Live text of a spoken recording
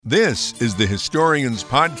This is the Historians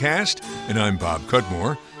Podcast, and I'm Bob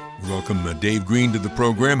Cudmore. Welcome Dave Green to the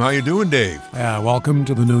program. How you doing, Dave? Welcome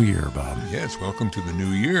to the new year, Bob. Yes, welcome to the new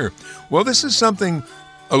year. Well, this is something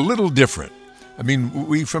a little different. I mean,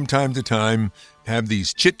 we from time to time have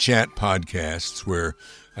these chit-chat podcasts where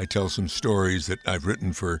I tell some stories that I've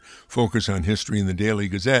written for Focus on History in the Daily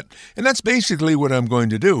Gazette, and that's basically what I'm going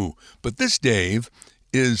to do. But this, Dave,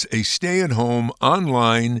 is a stay-at-home,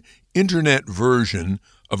 online, internet version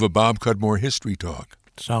of a Bob Cudmore History Talk.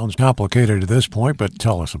 Sounds complicated at this point, but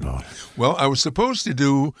tell us about it. Well, I was supposed to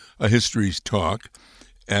do a history talk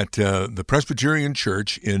at the Presbyterian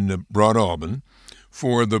Church in Broadalbin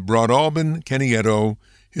for the Broadalbin Kennieto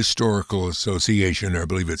Historical Association, or I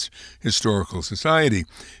believe it's Historical Society.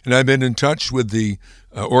 And I've been in touch with the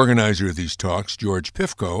organizer of these talks, George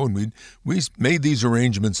Pifko, and we made these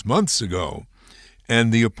arrangements months ago.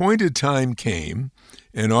 And the appointed time came,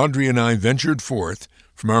 and Audrey and I ventured forth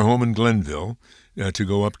from our home in Glenville to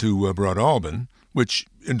go up to Broadalbin, which,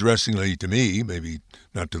 interestingly to me, maybe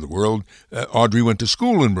not to the world, Audrey went to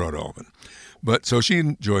school in Broadalbin. But so she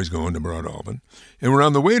enjoys going to Broadalbin. And we're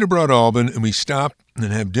on the way to Broadalbin, and we stop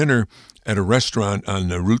and have dinner at a restaurant on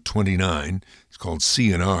Route 29. It's called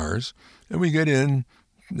C&R's. And we get in,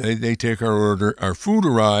 they take our order, our food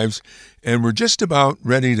arrives, and we're just about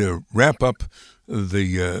ready to wrap up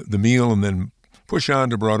the meal and then push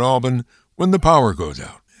on to Broadalbin when the power goes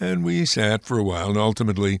out. And we sat for a while, and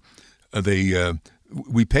ultimately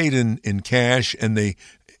we paid in cash, and they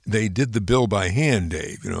did the bill by hand,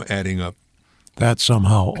 Dave, adding up. That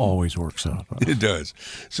somehow always works out. It does.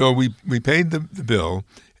 So we paid the bill,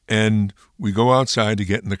 and we go outside to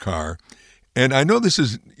get in the car. And I know this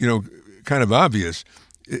is, kind of obvious,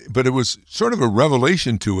 but it was sort of a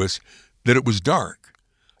revelation to us that it was dark.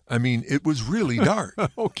 I mean, it was really dark.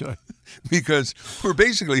 Okay. Because we're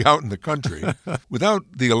basically out in the country without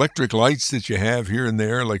the electric lights that you have here and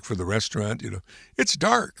there, like for the restaurant, it's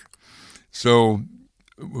dark. So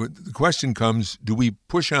the question comes, do we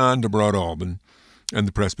push on to Broadalbin and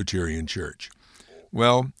the Presbyterian Church?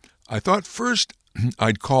 Well, I thought first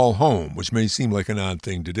I'd call home, which may seem like an odd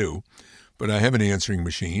thing to do, but I have an answering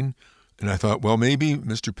machine. And I thought, well, maybe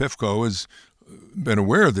Mr. Pifko has been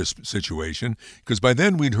aware of this situation, because by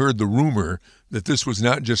then we'd heard the rumor that this was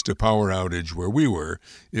not just a power outage where we were.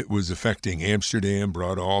 It was affecting Amsterdam,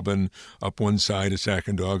 Broadalbin, up one side of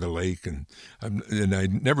Sacandaga Lake, and I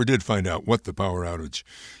never did find out what the power outage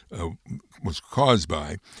was caused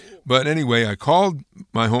by. But anyway, I called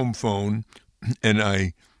my home phone, and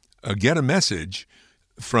I get a message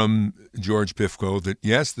from George Pifko that,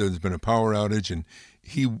 yes, there's been a power outage, and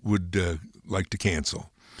he would like to cancel.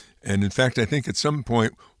 And in fact, I think at some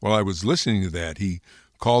point while I was listening to that, he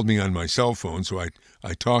called me on my cell phone, so I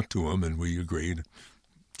talked to him, and we agreed,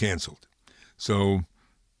 canceled. So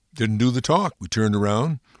didn't do the talk. We turned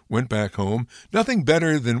around, went back home. Nothing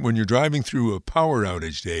better than when you're driving through a power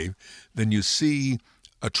outage, Dave, than you see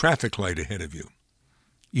a traffic light ahead of you.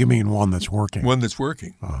 You mean one that's working? One that's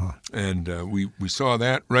working. Uh-huh. And we saw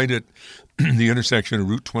that right at the intersection of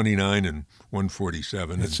Route 29 and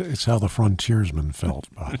 147. It's how the frontiersman felt,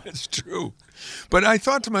 Bob. That's true. But I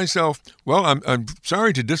thought to myself, well, I'm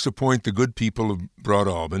sorry to disappoint the good people of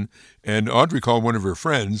Broadalbin. And Audrey called one of her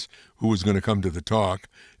friends who was going to come to the talk,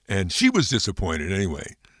 and she was disappointed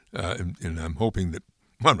anyway. And I'm hoping that,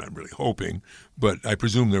 well, I'm not really hoping, but I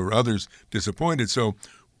presume there were others disappointed. So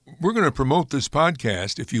we're going to promote this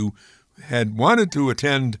podcast. If you had wanted to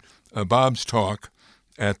attend Bob's talk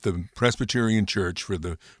at the Presbyterian Church for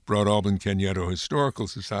the Broadalbin Kennieto Historical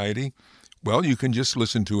Society, well, you can just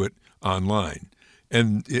listen to it online.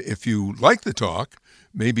 And if you like the talk,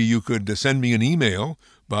 maybe you could send me an email,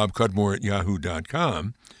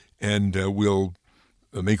 bobcudmore@yahoo.com, and we'll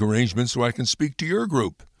make arrangements so I can speak to your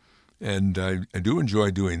group. And I do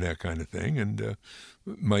enjoy doing that kind of thing. And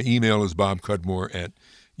my email is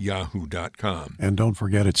bobcudmore@yahoo.com. And don't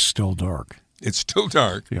forget, it's still dark. It's still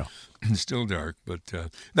dark. Yeah. It's still dark. But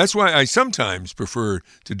that's why I sometimes prefer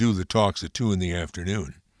to do the talks at 2 in the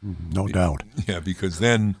afternoon. No doubt. Yeah, because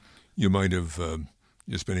then you might have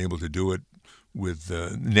just been able to do it with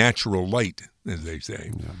natural light, as they say.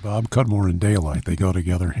 Yeah, Bob Cudmore and daylight, they go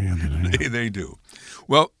together hand in hand. They do.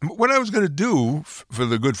 Well, what I was going to do for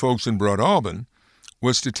the good folks in Broadalbin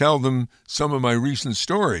was to tell them some of my recent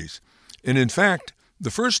stories. And in fact, the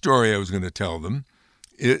first story I was going to tell them,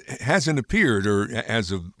 it hasn't appeared, or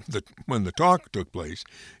as of when the talk took place,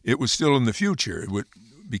 it was still in the future. It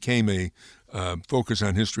became a Focus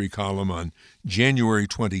on History column on January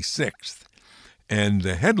 26th. And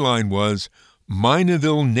the headline was,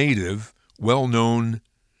 Mineville Native Well Known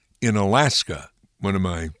in Alaska, one of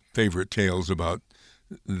my favorite tales about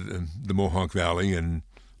the Mohawk Valley and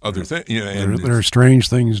other things. There are strange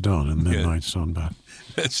things done in Midnight Sun, but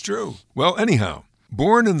that's true. Well, anyhow,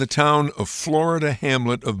 born in the town of Florida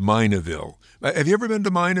hamlet of Minaville. Have you ever been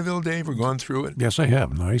to Minaville, Dave, or gone through it? yes, I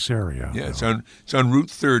have. Nice area. Yeah, it's on Route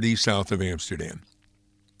 30 south of Amsterdam.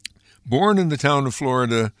 Born in the town of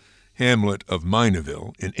Florida hamlet of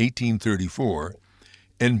Minaville in 1834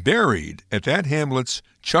 and buried at that hamlet's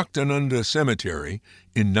Chuctanunda Cemetery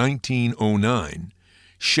in 1909,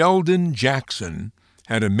 Sheldon Jackson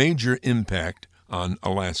had a major impact on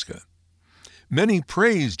Alaska. Many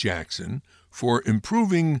praise Jackson for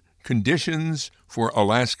improving conditions for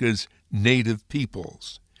Alaska's native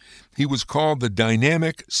peoples. He was called the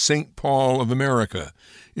dynamic St. Paul of America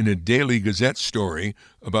in a Daily Gazette story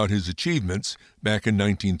about his achievements back in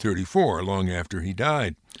 1934, long after he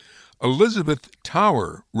died. Elizabeth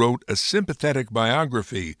Tower wrote a sympathetic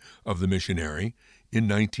biography of the missionary in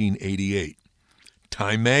 1988.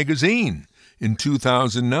 Time magazine in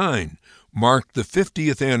 2009 marked the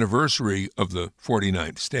 50th anniversary of the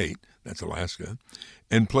 49th state, that's Alaska,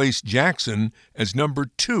 and placed Jackson as number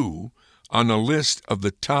 2 on a list of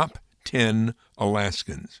the top 10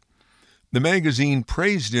 Alaskans. The magazine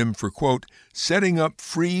praised him for, quote, setting up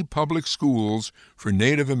free public schools for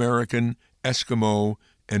Native American, Eskimo,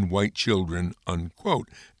 and white children, unquote.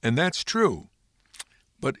 And that's true.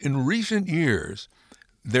 But in recent years,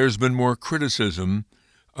 there's been more criticism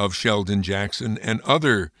of Sheldon Jackson and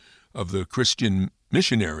other of the Christian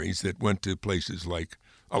missionaries that went to places like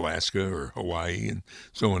Alaska or Hawaii and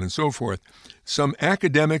so on and so forth. Some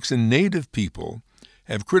academics and Native people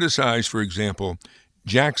have criticized, for example,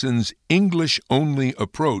 Jackson's English-only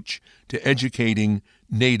approach to educating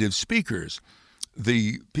Native speakers.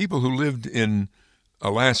 The people who lived in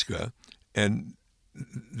Alaska, and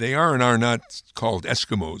they are and are not called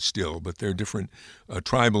Eskimos still, but they're different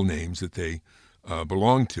tribal names that they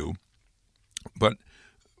belong to. But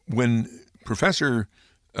when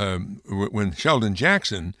when Sheldon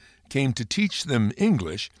Jackson came to teach them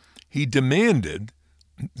English, he demanded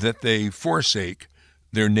that they forsake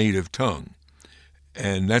their native tongue.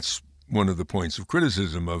 And that's one of the points of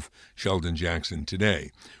criticism of Sheldon Jackson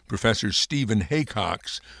today. Professor Stephen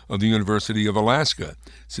Haycox of the University of Alaska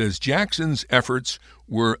says Jackson's efforts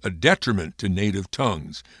were a detriment to native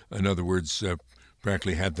tongues. In other words,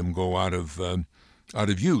 practically had them go out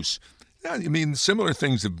of use. I mean, similar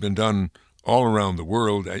things have been done all around the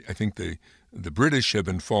world. I think the British have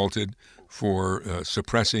been faulted for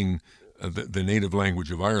suppressing the native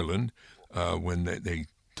language of Ireland when they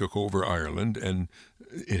took over Ireland, and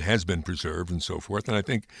it has been preserved and so forth. And I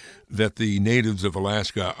think that the natives of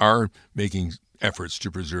Alaska are making efforts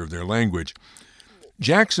to preserve their language.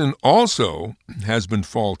 Jackson also has been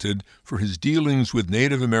faulted for his dealings with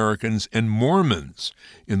Native Americans and Mormons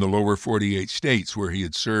in the lower 48 states where he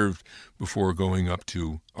had served before going up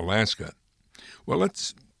to Alaska. Well,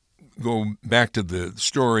 let's go back to the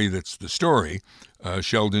story that's the story,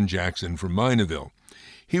 Sheldon Jackson from Minaville.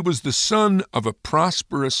 He was the son of a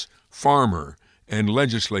prosperous farmer and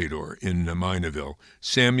legislator in Minaville,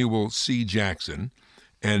 Samuel C. Jackson,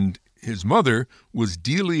 and his mother was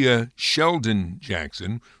Delia Sheldon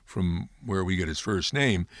Jackson, from where we get his first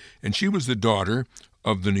name, and she was the daughter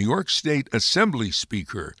of the New York State Assembly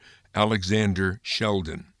Speaker, Alexander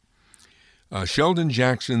Sheldon. Sheldon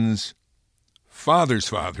Jackson's father's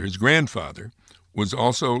father, his grandfather, was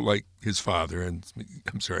also like his father, and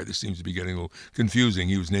I'm sorry, this seems to be getting a little confusing.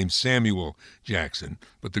 He was named Samuel Jackson,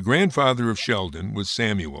 but the grandfather of Sheldon was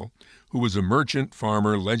Samuel, who was a merchant,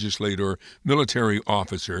 farmer, legislator, military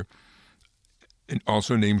officer, and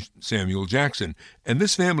also named Samuel Jackson. And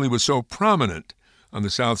this family was so prominent on the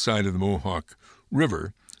south side of the Mohawk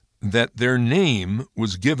River that their name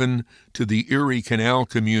was given to the Erie Canal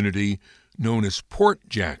community known as Port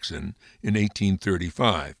Jackson in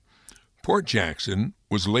 1835. Port Jackson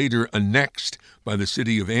was later annexed by the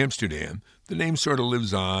city of Amsterdam. The name sort of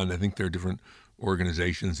lives on. I think there are different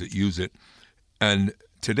organizations that use it. And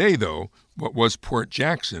today, though, what was Port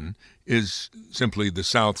Jackson is simply the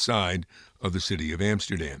south side of the city of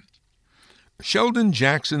Amsterdam. Sheldon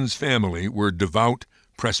Jackson's family were devout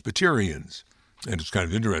Presbyterians. And it's kind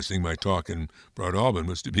of interesting, my talk in Broad Alban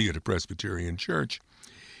was to be at a Presbyterian church.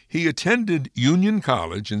 He attended Union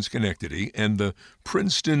College in Schenectady and the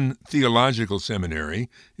Princeton Theological Seminary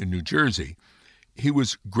in New Jersey. He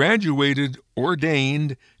was graduated,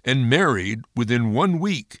 ordained, and married within 1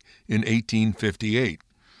 week in 1858.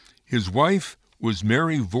 His wife was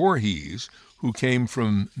Mary Voorhees, who came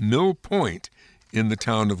from Mill Point in the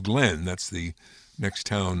town of Glen. That's the next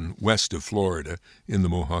town west of Florida in the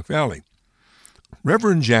Mohawk Valley.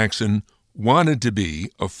 Reverend Jackson wanted to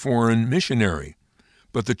be a foreign missionary,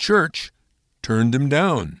 but the church turned him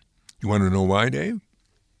down. You want to know why, Dave?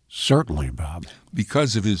 Certainly, Bob.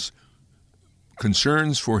 Because of his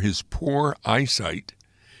concerns for his poor eyesight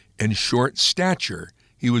and short stature.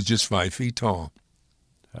 He was just 5 feet tall.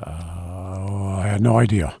 I had no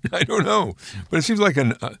idea. I don't know. But it seems like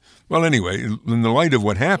well, anyway, in the light of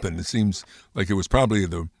what happened, it seems like it was probably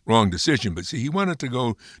the wrong decision. But see, he wanted to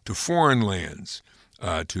go to foreign lands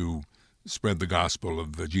to spread the gospel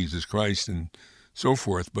of Jesus Christ and so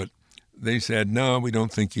forth. But they said, no, we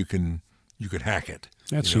don't think you could hack it.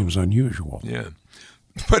 That seems unusual. Yeah.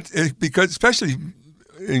 But because, especially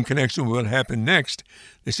in connection with what happened next,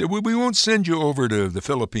 they said, well, we won't send you over to the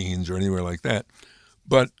Philippines or anywhere like that,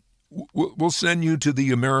 but we'll send you to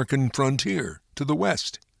the American frontier, to the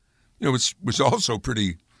West. Which was also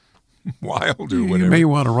pretty wild or whatever. You may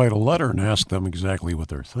want to write a letter and ask them exactly what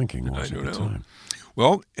their thinking was at the time.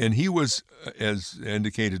 Well, and he was, as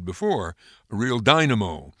indicated before, a real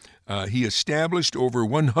dynamo. He established over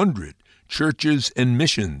 100 churches and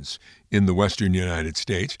missions in the western United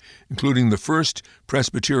States, including the first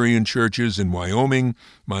Presbyterian churches in Wyoming,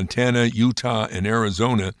 Montana, Utah, and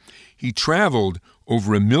Arizona. He traveled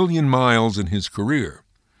over 1 million miles in his career.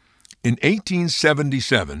 In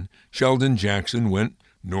 1877, Sheldon Jackson went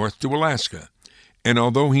north to Alaska, and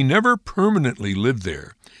although he never permanently lived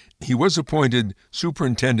there, he was appointed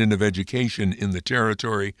superintendent of education in the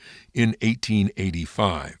territory in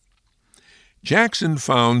 1885. Jackson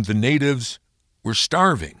found the natives were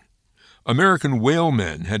starving. American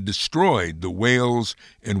whalemen had destroyed the whales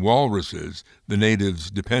and walruses the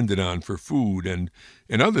natives depended on for food and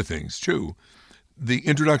other things, too. The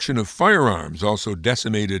introduction of firearms also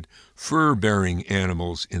decimated fur-bearing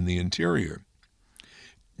animals in the interior.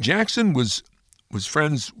 Jackson was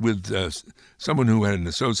friends with someone who had an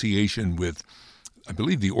association with, I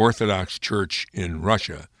believe, the Orthodox Church in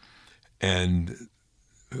Russia, and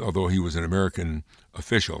although he was an American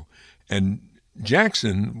official. And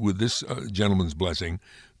Jackson, with this gentleman's blessing,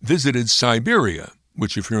 visited Siberia,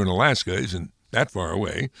 which if you're in Alaska isn't that far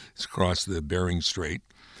away. It's across the Bering Strait.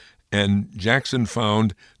 And Jackson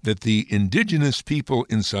found that the indigenous people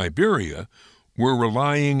in Siberia were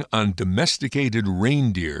relying on domesticated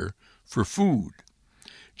reindeer for food.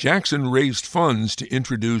 Jackson raised funds to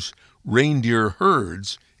introduce reindeer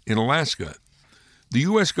herds in Alaska. The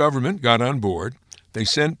U.S. government got on board. They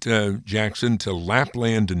sent Jackson to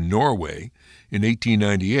Lapland and Norway in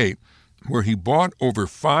 1898, where he bought over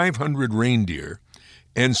 500 reindeer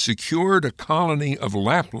and secured a colony of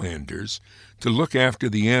Laplanders to look after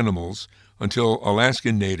the animals until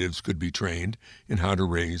Alaskan natives could be trained in how to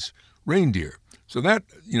raise reindeer. So that,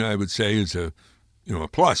 I would say is a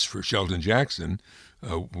plus for Sheldon Jackson,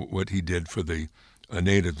 what he did for the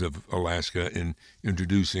natives of Alaska in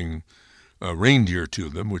introducing reindeer to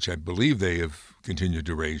them, which I believe they have continued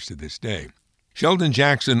to raise to this day. Sheldon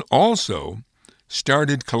Jackson also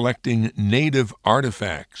started collecting native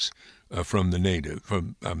artifacts from the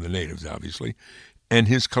natives, obviously, and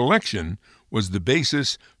his collection was the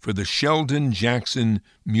basis for the Sheldon Jackson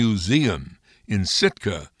Museum in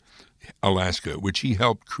Sitka, Alaska, which he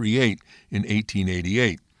helped create in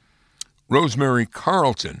 1888. Rosemary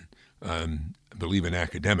Carlton, I believe an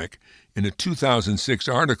academic, in a 2006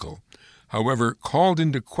 article, however, called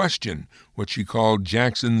into question what she called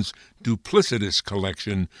Jackson's duplicitous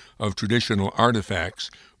collection of traditional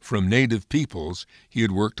artifacts from native peoples he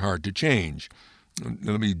had worked hard to change.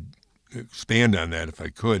 Let me expand on that if I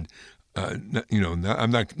could. I'm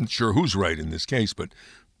not sure who's right in this case, but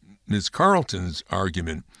Ms. Carlton's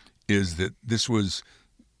argument is that this was,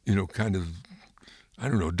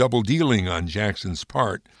 double dealing on Jackson's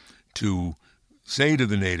part to say to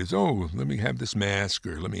the natives, oh, let me have this mask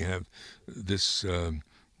or let me have this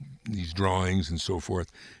these drawings and so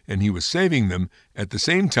forth. And he was saving them at the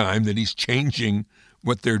same time that he's changing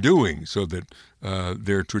what they're doing so that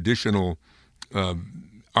their traditional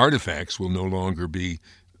artifacts will no longer be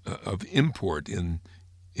of import in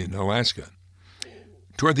Alaska.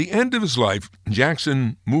 Toward the end of his life,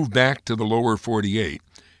 Jackson moved back to the lower 48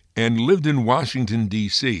 and lived in Washington,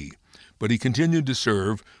 D.C., but he continued to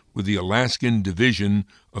serve with the Alaskan Division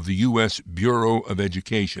of the U.S. Bureau of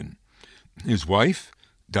Education. His wife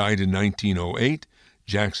died in 1908.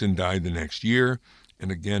 Jackson died the next year,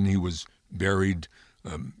 and again he was buried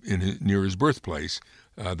near his birthplace,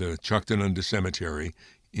 the Chuctanunda Cemetery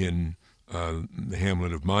in the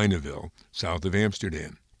hamlet of Mineville, south of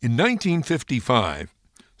Amsterdam. In 1955,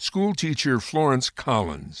 schoolteacher Florence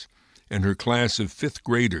Collins and her class of fifth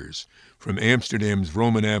graders from Amsterdam's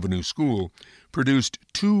Roman Avenue School produced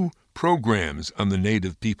 2 programs on the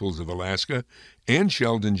native peoples of Alaska and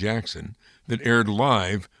Sheldon Jackson that aired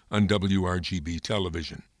live on WRGB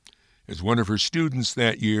television. As one of her students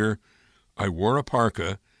that year, I wore a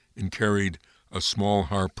parka and carried a small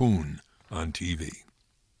harpoon on TV.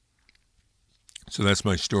 So that's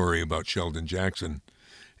my story about Sheldon Jackson.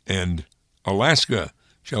 And Alaska,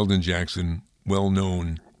 Sheldon Jackson, well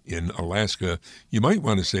known in Alaska, you might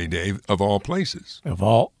want to say, Dave, of all places.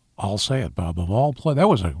 I'll say it, Bob, of all places. That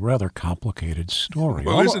was a rather complicated story.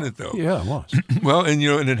 Well, isn't it, though? Yeah, it was. Well, and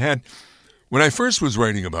it had, when I first was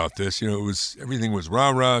writing about this, everything was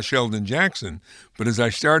rah-rah Sheldon Jackson. But as I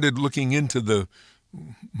started looking into the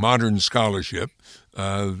modern scholarship,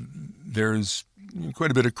 there's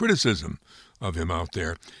quite a bit of criticism of him out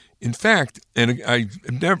there. In fact, and I've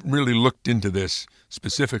never really looked into this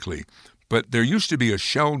specifically, but there used to be a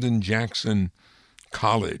Sheldon Jackson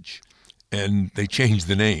College, and they changed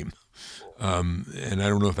the name. And I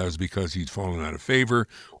don't know if that was because he'd fallen out of favor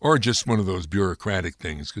or just one of those bureaucratic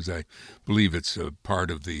things, because I believe it's a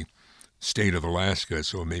part of the state of Alaska,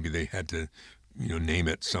 so maybe they had to, name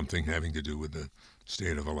it something having to do with the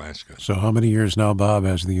state of Alaska. So how many years now, Bob,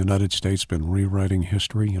 has the United States been rewriting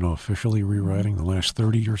history, officially rewriting, the last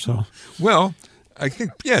 30 or so? Well, I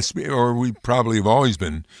think, yes, or we probably have always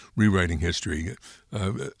been rewriting history.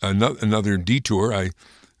 Another detour, I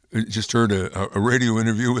just heard a radio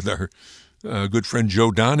interview with our good friend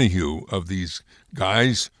Joe Donahue of these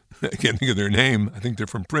guys. I can't think of their name. I think they're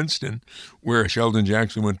from Princeton, where Sheldon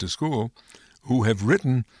Jackson went to school, who have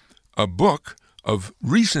written a book of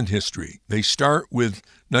recent history. They start with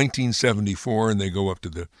 1974 and they go up to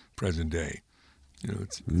the present day.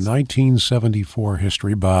 It's 1974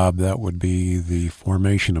 history, Bob, that would be the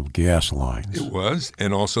formation of gas lines. It was,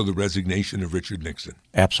 and also the resignation of Richard Nixon.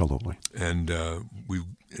 Absolutely. And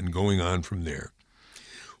going on from there.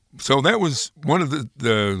 So that was one of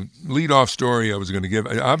the lead-off story I was going to give.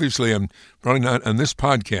 Obviously, I'm probably not on this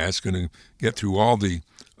podcast going to get through all the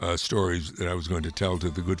stories that I was going to tell to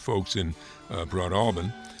the good folks in Broad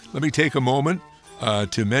Alban. Let me take a moment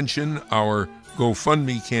to mention our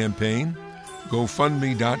GoFundMe campaign,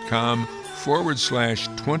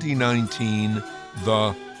 GoFundMe.com/2019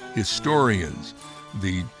 The Historians.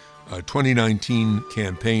 The 2019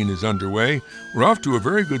 campaign is underway. We're off to a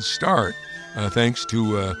very good start, thanks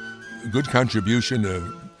to a good contribution, a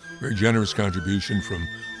very generous contribution from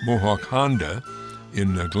Mohawk Honda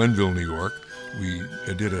in Glenville, New York. We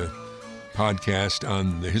did a podcast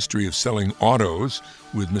on the history of selling autos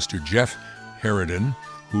with Mr. Jeff Harridan,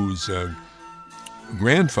 whose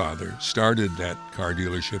grandfather started that car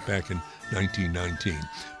dealership back in 1919.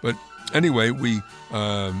 But anyway,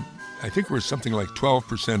 I think we're something like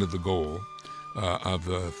 12% of the goal of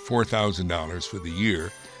 $4,000 for the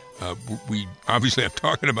year. We obviously, I'm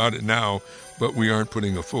talking about it now, but we aren't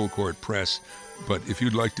putting a full court press. But if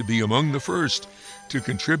you'd like to be among the first to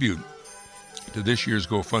contribute to this year's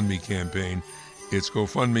GoFundMe campaign, it's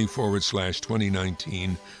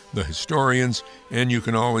GoFundMe/2019 The Historians, and you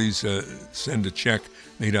can always send a check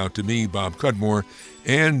made out to me, Bob Cudmore,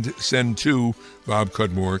 and send to Bob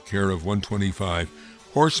Cudmore, care of 125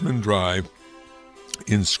 Horseman Drive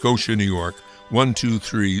in Scotia, New York,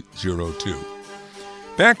 12302.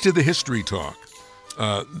 Back to the history talk.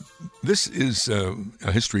 This is a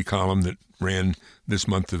history column that ran this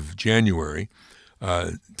month of January,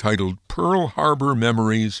 titled Pearl Harbor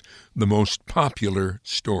Memories, the Most Popular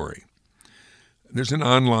Story. There's an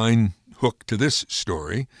online hook to this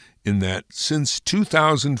story in that since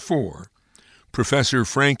 2004, Professor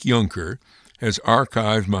Frank Yunker has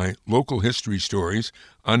archived my local history stories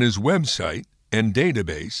on his website and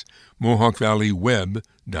database,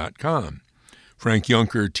 MohawkValleyWeb.com. Frank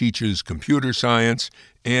Yunker teaches computer science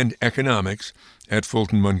and economics at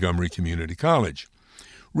Fulton Montgomery Community College.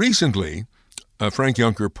 Recently, Frank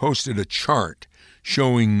Yunker posted a chart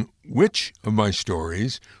showing which of my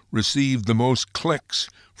stories received the most clicks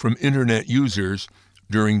from Internet users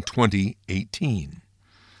during 2018.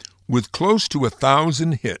 With close to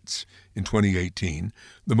 1,000 hits in 2018,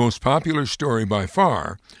 the most popular story by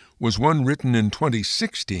far was one written in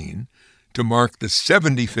 2016 to mark the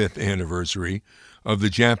 75th anniversary of the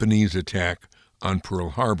Japanese attack on Pearl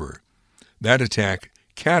Harbor. That attack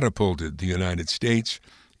catapulted the United States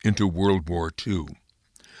into World War II.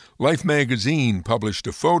 Life magazine published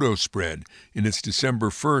a photo spread in its December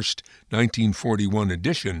 1st, 1941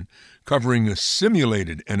 edition covering a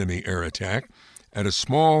simulated enemy air attack at a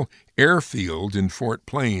small airfield in Fort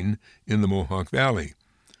Plain in the Mohawk Valley.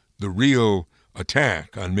 The real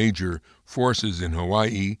attack on major forces in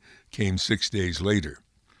Hawaii came 6 days later.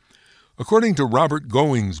 According to Robert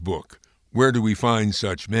Going's book, Where Do We Find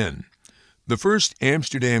Such Men?, the first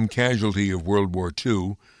Amsterdam casualty of World War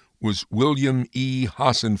II was William E.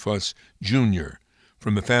 Hassenfuss, Jr.,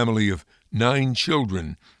 from a family of 9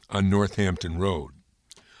 children on Northampton Road.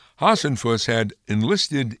 Hassenfuss had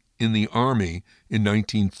enlisted in the Army in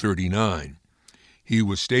 1939. He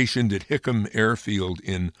was stationed at Hickam Airfield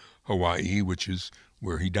in Hawaii, which is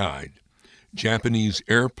where he died. Japanese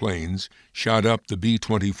airplanes shot up the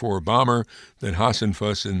B-24 bomber that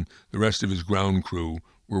Hassenfuss and the rest of his ground crew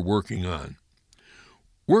were working on.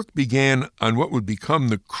 Work began on what would become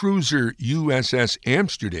the cruiser USS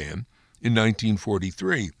Amsterdam in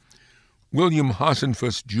 1943. William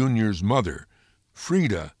Hassenfuss Jr.'s mother,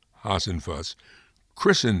 Frida Hassenfuss,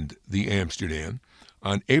 christened the Amsterdam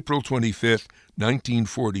on April 25,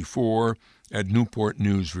 1944, at Newport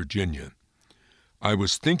News, Virginia. "I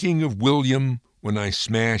was thinking of William when I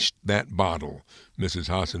smashed that bottle," Mrs.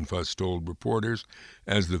 Hassenfuss told reporters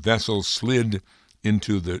as the vessel slid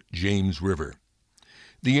into the James River.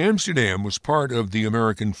 The Amsterdam was part of the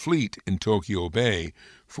American fleet in Tokyo Bay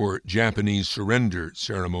for Japanese surrender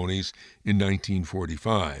ceremonies in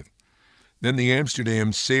 1945. Then the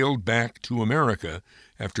Amsterdam sailed back to America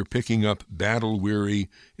after picking up battle-weary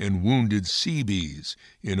and wounded Seabees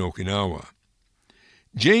in Okinawa.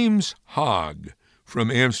 James Hogg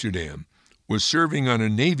from Amsterdam was serving on a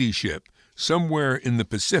Navy ship somewhere in the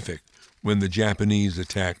Pacific when the Japanese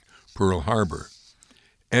attacked Pearl Harbor.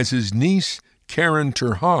 As his niece Karen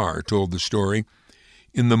Terhar told the story,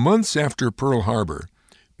 in the months after Pearl Harbor,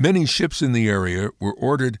 many ships in the area were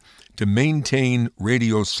ordered to maintain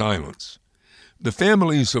radio silence. The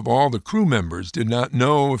families of all the crew members did not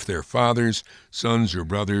know if their fathers, sons, or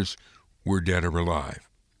brothers were dead or alive.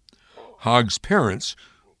 Hogg's parents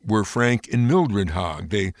were Frank and Mildred Hogg.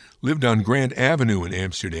 They lived on Grant Avenue in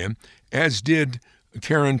Amsterdam, as did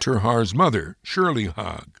Karen Terhar's mother, Shirley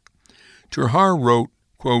Hogg. Terhar wrote,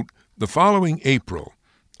 quote, "The following April,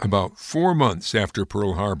 about 4 months after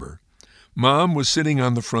Pearl Harbor, Mom was sitting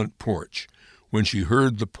on the front porch when she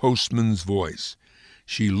heard the postman's voice.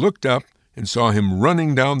 She looked up and saw him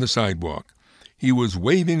running down the sidewalk. He was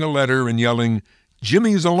waving a letter and yelling,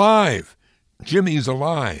 'Jimmy's alive! Jimmy's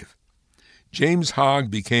alive!' James Hogg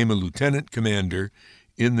became a lieutenant commander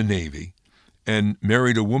in the Navy and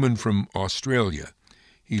married a woman from Australia.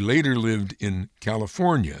 He later lived in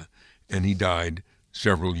California, and he died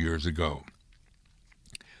several years ago."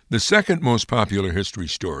 The second most popular history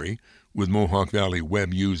story with Mohawk Valley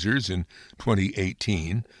web users in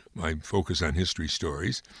 2018, my focus on history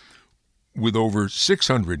stories, with over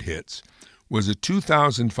 600 hits, was a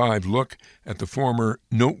 2005 look at the former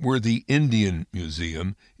Noteworthy Indian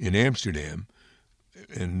Museum in Amsterdam,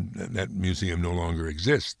 and that museum no longer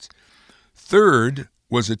exists. Third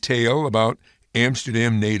was a tale about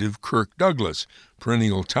Amsterdam native Kirk Douglas,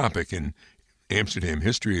 perennial topic in Amsterdam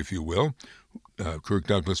history, if you will. Kirk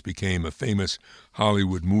Douglas became a famous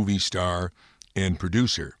Hollywood movie star and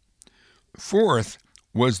producer. Fourth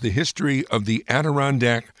was the history of the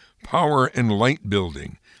Adirondack Power and Light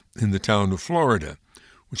Building in the town of Florida,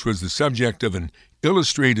 which was the subject of an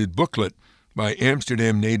illustrated booklet by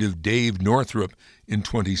Amsterdam native Dave Northrup in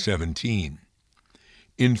 2017.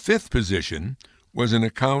 In fifth position was an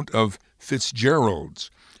account of Fitzgerald's,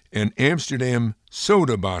 an Amsterdam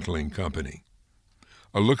soda bottling company.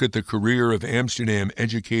 A look at the career of Amsterdam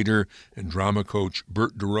educator and drama coach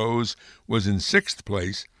Bert DeRose was in sixth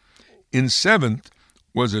place. In seventh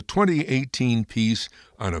was a 2018 piece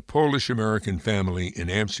on a Polish-American family in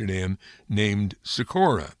Amsterdam named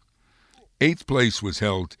Sikora. Eighth place was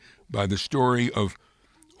held by the story of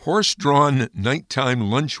horse-drawn nighttime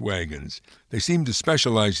lunch wagons. They seem to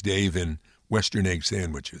specialize, Dave, in Western egg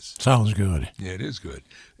sandwiches. Sounds good. Yeah, it is good.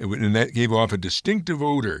 And that gave off a distinctive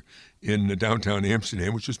odor in downtown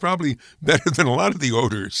Amsterdam, which was probably better than a lot of the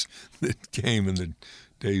odors that came in the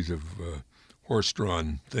days of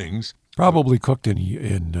horse-drawn things. Probably cooked in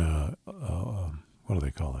what do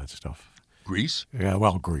they call that stuff? Grease? Yeah,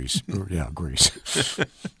 well, grease. Yeah, grease.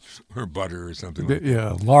 Or butter or something like that.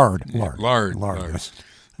 Yeah, lard. Lard. Yes.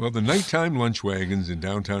 Well, the nighttime lunch wagons in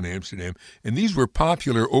downtown Amsterdam, and these were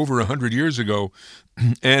popular over 100 years ago.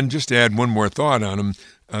 And just to add one more thought on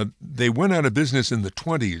them, they went out of business in the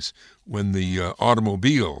 20s when the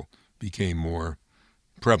automobile became more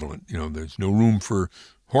prevalent. You know, there's no room for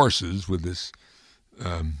horses with this,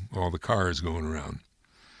 all the cars going around.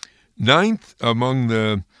 Ninth among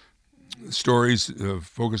the stories,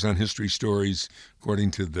 focus on history stories, according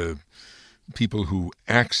to the people who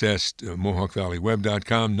accessed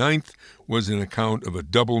MohawkValleyWeb.com. Ninth was an account of a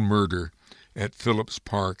double murder at Phillips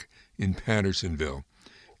Park in Pattersonville.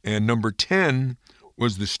 And number 10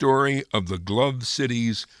 was the story of the Glove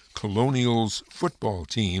Cities Colonials football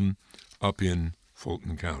team up in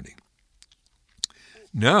Fulton County.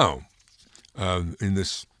 Now, in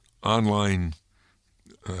this online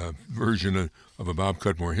version of a Bob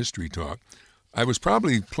Cudmore History Talk, I was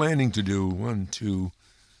probably planning to do 1, 2,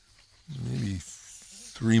 maybe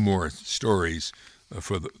 3 more stories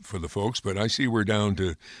for the folks, but I see we're down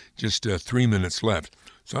to just 3 minutes left.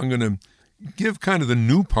 So I'm going to give kind of the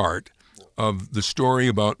new part of the story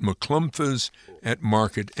about McClumpha's at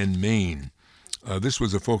Market and Main. This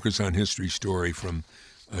was a Focus on History story from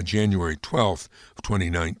January 12th of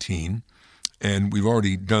 2019, and we've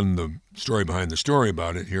already done the story behind the story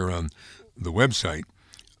about it here on the website.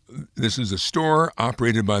 This is a store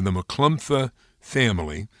operated by the McClumpha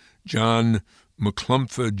family. John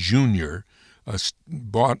McClumpha Jr.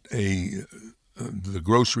 Bought the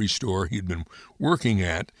grocery store he'd been working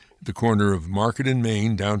at the corner of Market and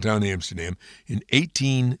Main, downtown Amsterdam, in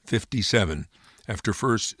 1857, after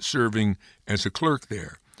first serving as a clerk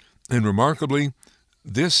there. And remarkably,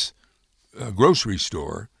 this grocery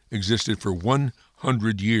store existed for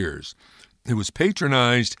 100 years. It was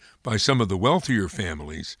patronized by some of the wealthier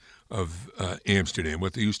families of Amsterdam,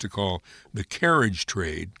 what they used to call the carriage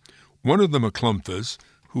trade. One of the McClumphas,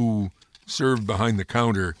 who served behind the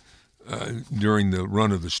counter during the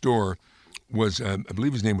run of the store, was, I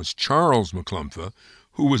believe his name was Charles McClumpha,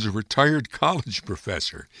 who was a retired college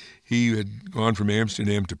professor. He had gone from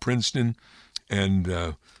Amsterdam to Princeton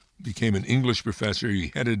and became an English professor.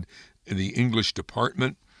 He headed the English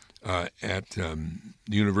department at the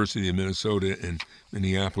University of Minnesota in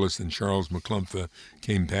Minneapolis, and Charles McClumpha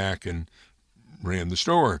came back and ran the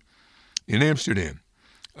store in Amsterdam.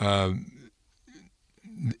 In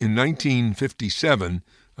 1957,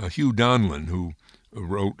 Hugh Donlan, who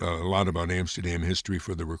wrote a lot about Amsterdam history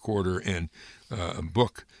for the Recorder and a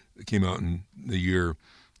book that came out in the year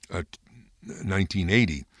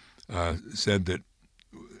 1980, said that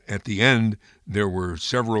at the end there were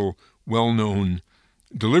several well-known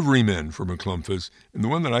delivery men for McClumpha's, and the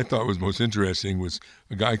one that I thought was most interesting was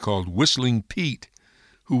a guy called Whistling Pete,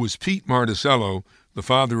 who was Pete Marticello, the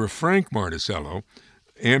father of Frank Marticello,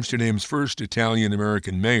 Amsterdam's first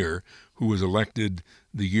Italian-American mayor, who was elected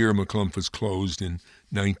the year McClumpha's closed in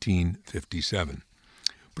 1957.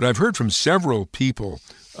 But I've heard from several people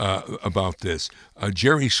about this.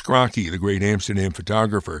 Jerry Scrocky, the great Amsterdam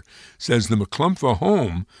photographer, says the McClumpha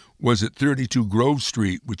home was at 32 Grove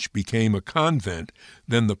Street, which became a convent,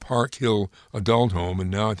 then the Park Hill adult home,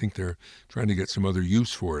 and now I think they're trying to get some other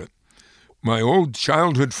use for it. My old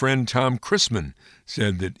childhood friend Tom Chrisman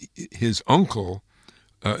said that his uncle,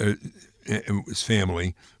 his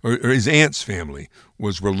family, or his aunt's family,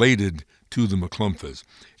 was related to the McClumphas.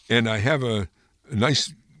 And I have a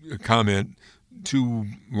nice comment, too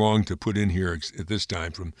long to put in here at this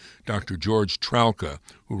time, from Dr. George Tralka,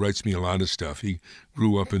 who writes me a lot of stuff. He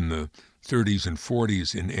grew up in the 30s and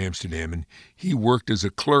 40s in Amsterdam, and he worked as a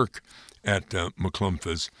clerk at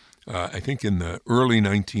McClumpha's, I think in the early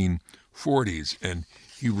 1940s, and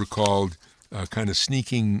he recalled kind of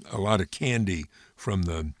sneaking a lot of candy from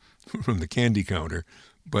the candy counter,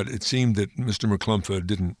 but it seemed that Mr. McClumpha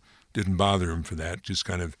didn't bother him for that, just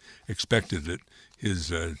kind of expected that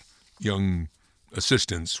his young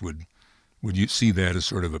assistants would see that as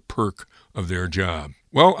sort of a perk of their job.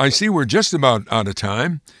 Well, I see we're just about out of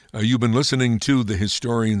time. You've been listening to the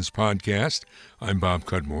Historians Podcast. I'm Bob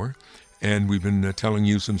Cudmore, and we've been telling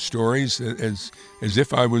you some stories as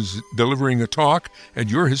if I was delivering a talk at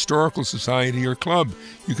your historical society or club.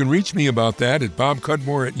 You can reach me about that at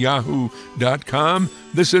bobcudmore@yahoo.com.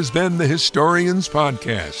 This has been the Historians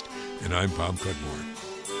Podcast, and I'm Bob Cudmore.